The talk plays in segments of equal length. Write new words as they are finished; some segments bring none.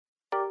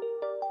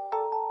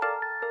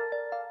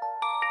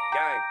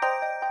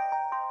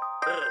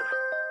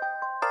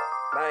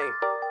Hey,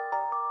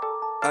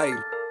 Hey,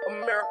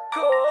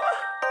 America.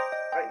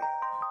 Hey,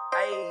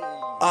 hey.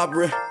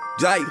 Aubren,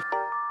 J.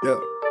 Yeah.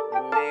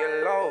 Leave me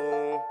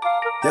alone.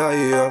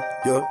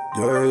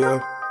 Yeah.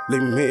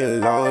 Leave me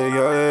alone,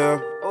 yeah.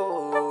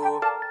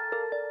 Ooh.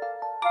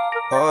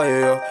 Oh,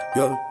 yeah.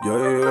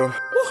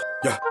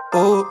 Yeah.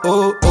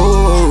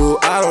 Ooh.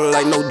 I don't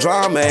like no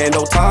drama, ain't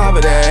no time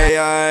for that,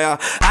 yeah.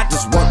 I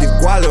just want this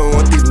guala,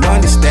 want this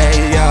money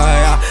stay,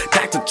 yeah.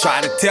 Doctor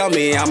try to tell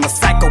me I'm a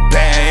psychopath,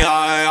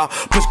 yeah.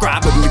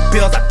 Prescribing me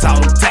pills, I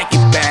told him take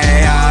it back,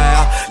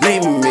 yeah.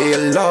 Leave me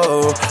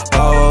alone,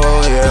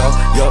 oh, yeah.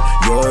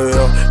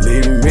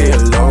 Leave me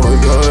alone,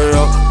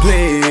 yeah.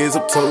 Please,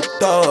 I'm too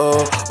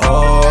thorough,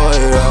 oh,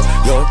 yeah.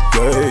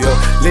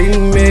 Leave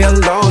me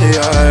alone,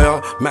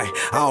 yeah. Man,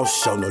 I don't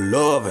show no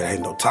love, it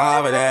ain't no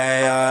time for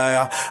that,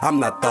 yeah. I'm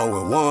not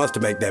throwing ones to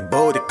make that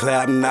booty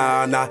clap,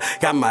 nah.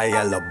 Got my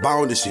yellow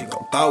bone, this shit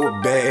gon' throw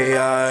it back,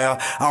 yeah.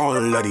 I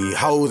don't love these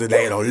hoes and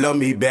they don't love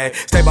me back.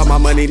 Stay by my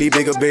money, need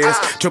bigger bands.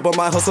 Trip on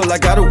my hustle, I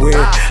gotta win.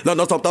 No,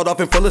 I'm thrown off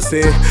and full of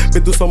sin.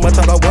 Been through so much,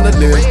 I don't wanna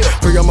live.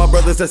 Free all my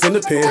brothers that's in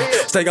the pen.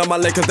 Stay on my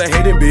leg cause they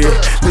hating big.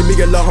 Leave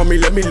me alone,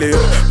 homie, let me live.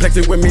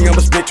 Flexing with me,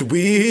 I'ma split your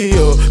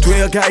wheel.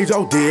 12 guys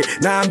on dead,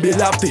 9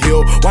 bill off the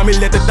hill. Why me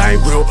let the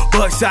thing real?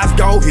 Buck shots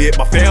gon' hit.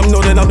 My fam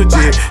know that I'm the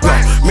jit.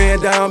 Man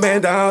down,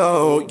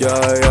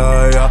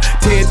 yeah.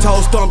 10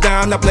 toes stomp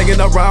down, not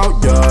playing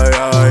around,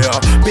 yeah.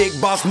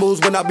 Big boss moves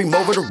when I be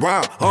moving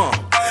around,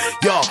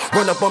 Yo,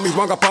 run up on me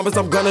wrong, I promise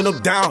I'm gunning them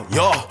down,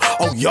 yo.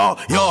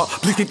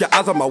 Please keep your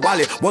eyes on my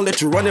wallet. Won't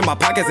let you run in my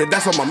pockets, and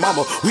that's on my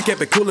mama. We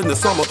kept it cool in the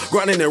summer,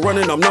 grinding and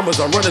running them numbers.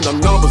 I'm running them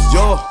numbers,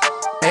 yo.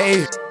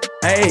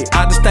 Hey,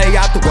 I just stay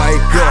out the way,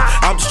 yeah.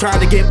 I'm just trying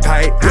to get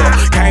paid, yeah.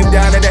 Came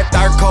down to that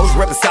third coast,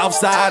 reppin' south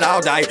side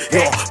all day,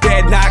 yeah.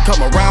 Bad night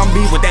come around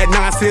me with that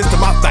nonsense to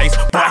my face,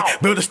 boy,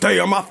 better stay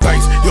on my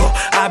face, yeah.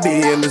 I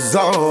be in the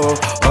zone,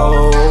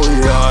 oh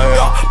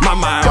yeah. My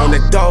mind on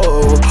the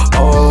door,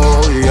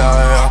 oh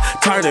yeah.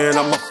 Turning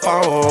on my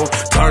phone,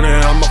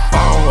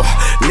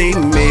 leave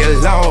me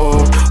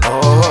alone,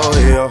 oh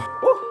yeah.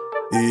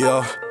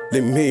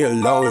 Leave me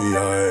alone,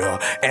 yeah.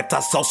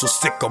 Antisocial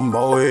sicko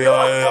mode,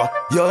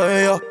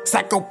 yeah.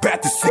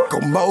 Psychopathic sicko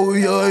mode,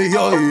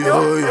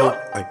 yeah.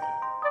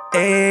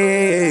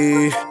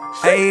 Hey,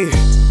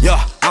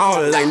 yeah. I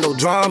don't like no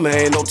drama,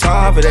 ain't no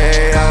time for that,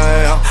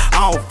 yeah.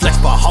 I don't flex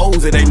for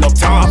hoes, it ain't no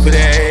time for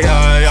that,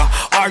 yeah.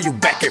 Argue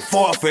back and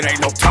forth, it ain't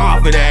no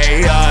time for that,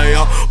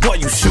 yeah. Boy,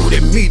 you shoot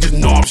at me, just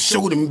know I'm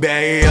shooting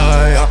back,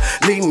 yeah.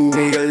 Leave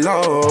me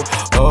alone,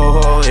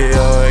 oh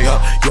yeah.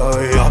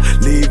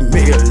 Leave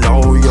me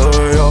alone,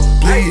 yeah.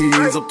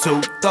 Please, I'm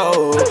too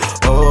thorough,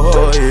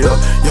 oh yeah.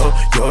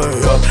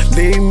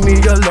 Leave me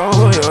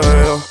alone,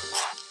 yeah.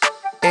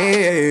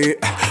 Hey,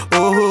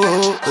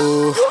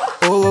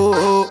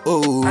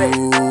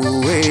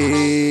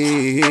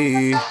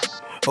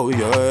 oh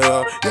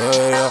yeah.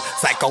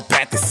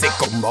 Psychopathic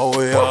sicko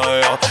mode,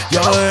 yeah.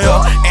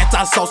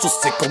 Antisocial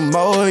sicko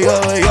mode,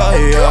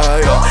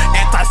 yeah.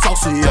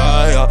 Antisocial,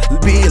 yeah.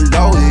 Leave me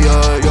alone,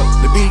 yeah.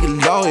 Leave me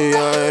alone,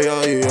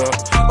 yeah.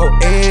 Oh,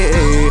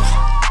 hey,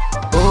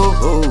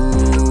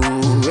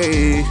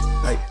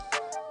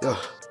 yeah.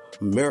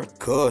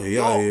 America,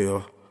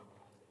 yeah.